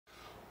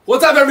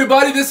What's up,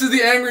 everybody? This is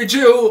the Angry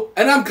Jew,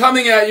 and I'm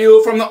coming at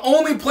you from the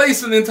only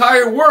place in the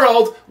entire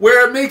world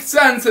where it makes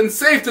sense and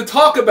safe to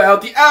talk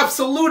about the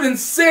absolute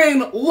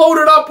insane,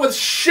 loaded up with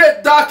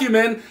shit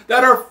document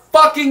that our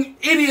fucking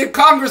idiot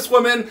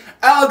Congresswoman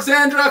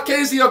Alexandra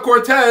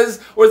Ocasio-cortez,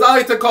 or as I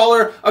like to call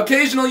her,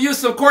 occasional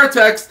use of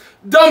cortex,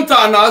 dumped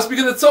on us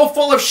because it's so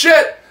full of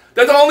shit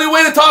that the only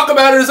way to talk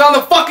about it is on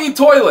the fucking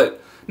toilet.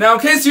 Now,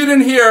 in case you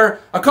didn't hear,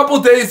 a couple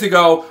days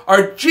ago,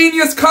 our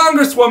genius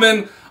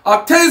Congresswoman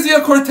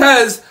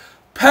Ocasio-cortez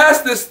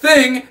passed this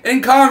thing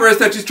in Congress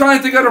that she's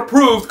trying to get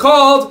approved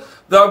called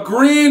the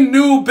Green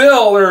New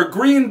Bill or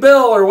Green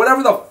Bill or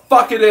whatever the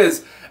fuck it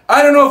is.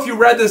 I don't know if you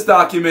read this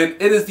document.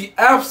 It is the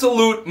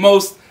absolute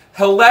most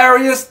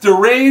hilarious,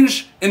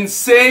 deranged,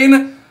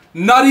 insane,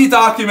 nutty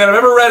document I've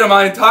ever read in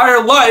my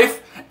entire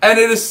life, and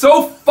it is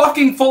so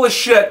fucking full of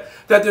shit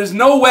that there's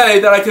no way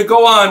that I could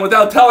go on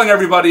without telling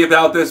everybody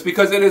about this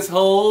because it is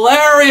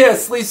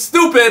hilariously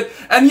stupid,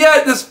 and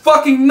yet this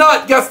fucking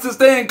nut gets to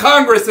stay in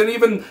Congress and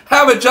even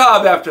have a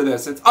job after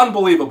this. It's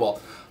unbelievable.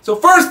 So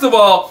first of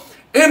all,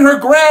 in her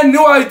grand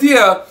new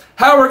idea,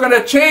 how we're going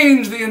to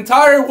change the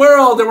entire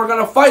world and we're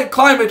going to fight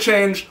climate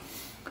change,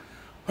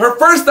 her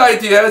first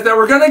idea is that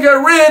we're going to get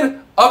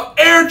rid of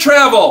air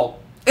travel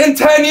in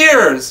 10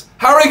 years.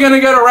 How are we going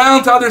to get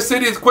around to other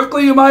cities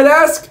quickly, you might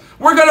ask?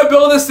 We're going to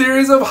build a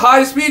series of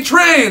high-speed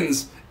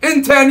trains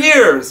in 10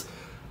 years.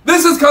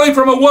 This is coming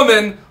from a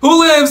woman who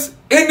lives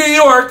in New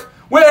York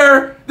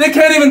where they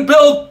can't even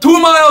build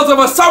 2 miles of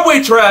a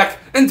subway track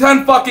in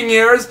 10 fucking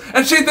years,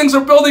 and she thinks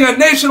we're building a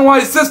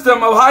nationwide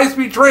system of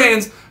high-speed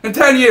trains in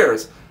 10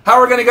 years. How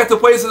we're going to get to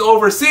places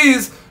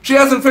overseas, she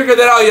hasn't figured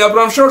that out yet, but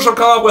I'm sure she'll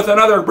come up with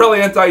another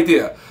brilliant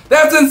idea.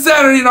 That's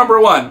insanity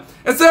number one.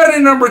 Insanity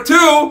number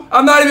two,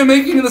 I'm not even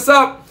making this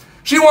up,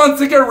 she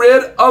wants to get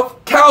rid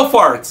of cow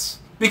farts.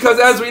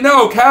 Because as we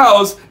know,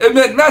 cows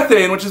emit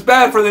methane, which is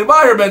bad for the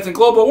environment and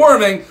global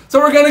warming. So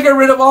we're going to get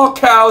rid of all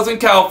cows and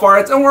cow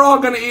farts, and we're all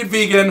going to eat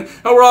vegan,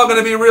 and we're all going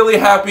to be really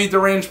happy,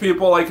 deranged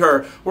people like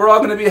her. We're all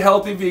going to be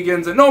healthy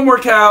vegans, and no more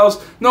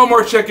cows, no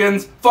more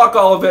chickens, fuck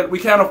all of it. We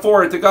can't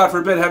afford to, God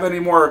forbid, have any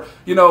more,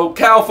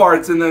 cow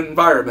farts in the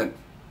environment.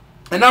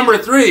 And number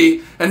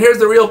three, and here's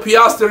the real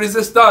pièce de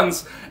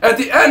résistance, at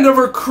the end of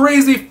her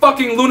crazy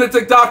fucking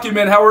lunatic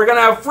document, how we're going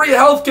to have free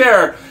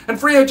healthcare and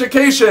free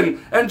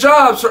education and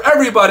jobs for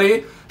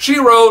everybody, she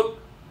wrote,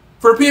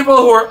 for people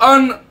who are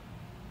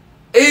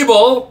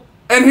unable,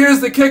 and here's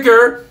the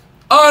kicker,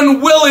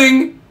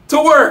 unwilling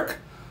to work.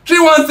 She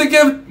wants to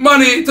give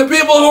money to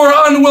people who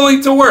are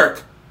unwilling to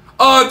work.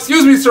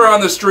 Excuse me, sir, on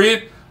the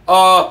street.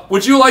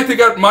 Would you like to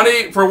get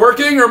money for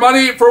working or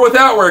money for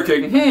without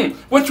working?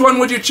 Which one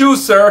would you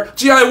choose, sir?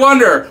 Gee, I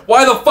wonder,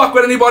 why the fuck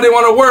would anybody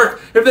want to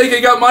work if they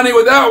could get money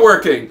without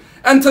working?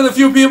 And to the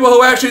few people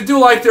who actually do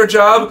like their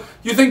job,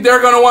 you think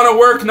they're going to want to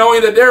work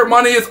knowing that their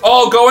money is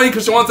all going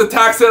because she wants to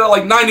tax it at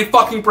like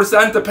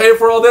 90% to pay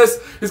for all this?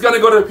 Is going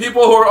to go to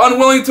people who are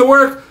unwilling to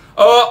work?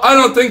 I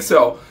don't think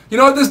so. You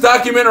know what this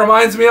document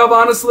reminds me of,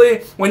 honestly?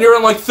 When you're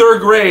in like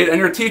 3rd grade and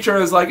your teacher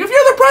is like, if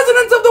you're the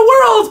president of the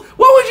world,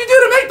 what would you do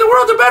to make the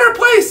world a better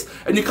place?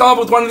 And you come up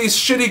with one of these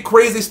shitty,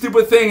 crazy,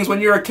 stupid things when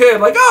you're a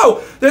kid. Like,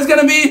 oh, there's going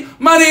to be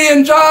money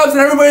and jobs and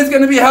everybody's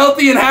going to be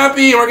healthy and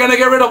happy and we're going to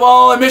get rid of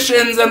all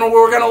emissions and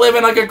we're going to live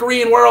in like a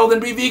green world and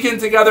be vegan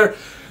together.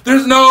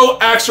 There's no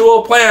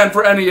actual plan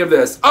for any of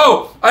this.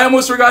 Oh, I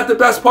almost forgot the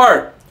best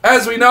part.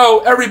 As we know,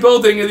 every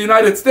building in the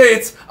United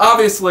States,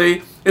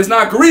 obviously, is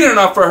not green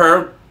enough for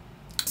her.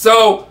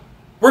 So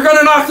we're going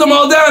to knock them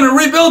all down and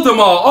rebuild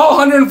them all. All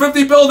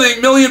 150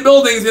 million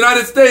buildings in the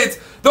United States,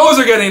 those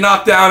are getting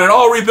knocked down and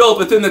all rebuilt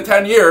within the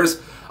 10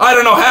 years. I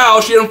don't know how.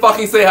 She didn't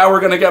fucking say how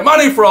we're going to get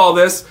money for all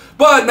this.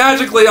 But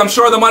magically, I'm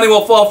sure the money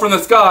will fall from the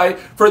sky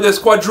for this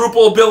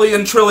quadruple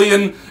billion,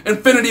 trillion,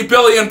 infinity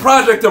billion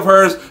project of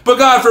hers. But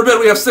God forbid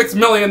we have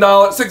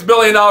 $6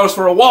 billion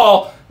for a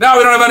wall. Now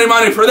we don't have any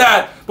money for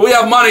that. But we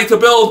have money to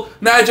build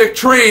magic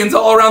trains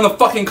all around the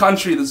fucking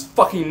country. This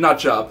fucking nut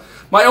job.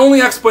 My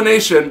only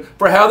explanation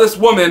for how this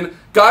woman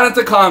got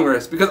into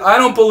Congress, because I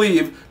don't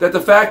believe that the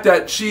fact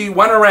that she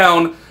went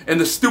around in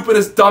the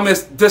stupidest,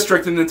 dumbest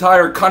district in the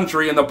entire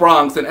country in the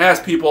Bronx and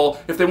asked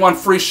people if they want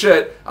free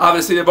shit,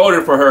 obviously they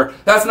voted for her,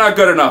 that's not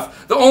good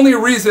enough. The only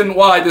reason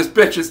why this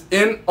bitch is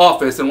in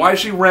office and why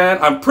she ran,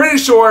 I'm pretty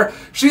sure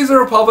she's a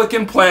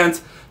Republican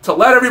plant to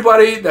let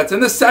everybody that's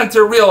in the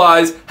center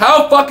realize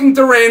how fucking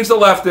deranged the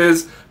left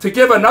is, to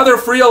give another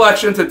free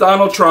election to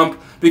Donald Trump,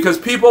 because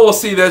people will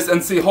see this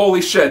and see, holy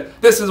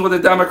shit, this is what the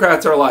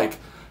Democrats are like.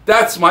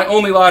 That's my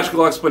only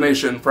logical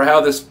explanation for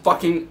how this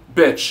fucking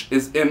bitch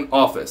is in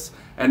office.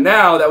 And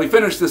now that we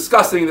finished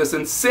discussing this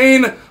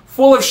insane,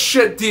 full of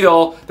shit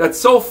deal that's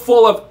so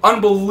full of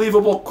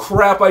unbelievable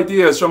crap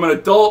ideas from an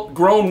adult,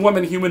 grown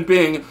woman human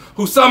being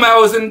who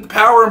somehow is in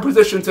power and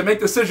position to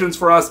make decisions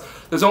for us,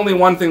 there's only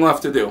one thing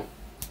left to do.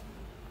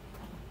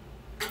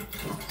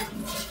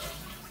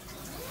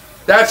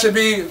 That should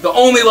be the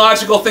only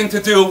logical thing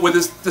to do with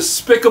this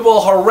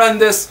despicable,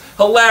 horrendous,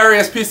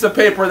 hilarious piece of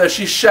paper that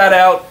she shat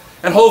out.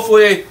 And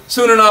hopefully,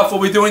 soon enough,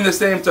 we'll be doing the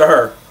same to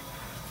her.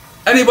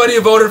 Anybody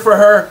who voted for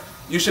her,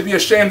 you should be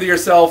ashamed of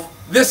yourself.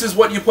 This is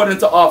what you put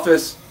into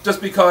office just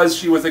because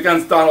she was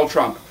against Donald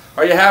Trump.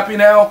 Are you happy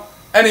now?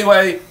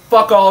 Anyway,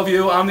 fuck all of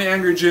you. I'm the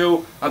Angry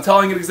Jew. I'm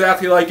telling it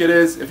exactly like it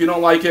is. If you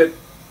don't like it,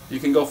 you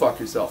can go fuck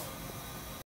yourself.